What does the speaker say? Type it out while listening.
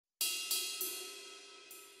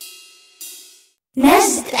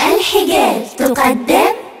نجد الحقيل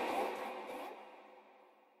تقدم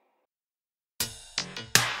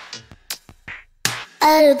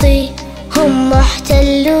أرضي هم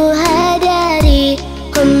محتلوها، داري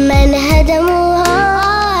هم من هدموها،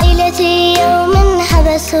 عائلتي يوم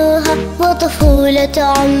حبسوها وطفولة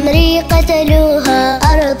عمري قتلوها.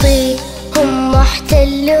 أرضي هم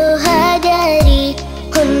محتلوها، داري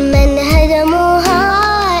هم من هدموها،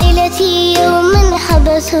 عائلتي يوم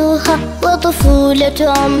حبسوها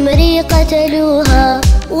وطفولة عمري قتلوها.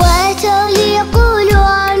 وأتوا ليقولوا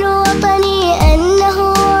عن وطني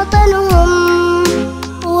أنه وطنهم،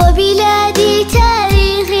 وبلادي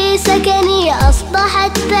تاريخي سكني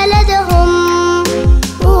أصبحت بلدهم.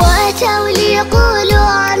 وأتوا ليقولوا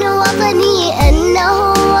عن وطني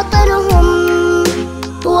أنه وطنهم،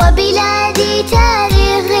 وبلادي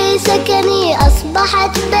تاريخي سكني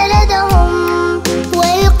أصبحت بلدهم.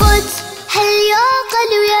 والقدس هل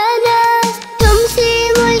يعقل يا ناس تمسي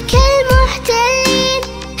ملك المحتلين؟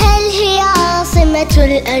 هل هي عاصمة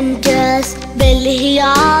الأنجاز؟ بل هي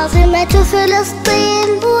عاصمة فلسطين.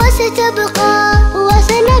 وستبقى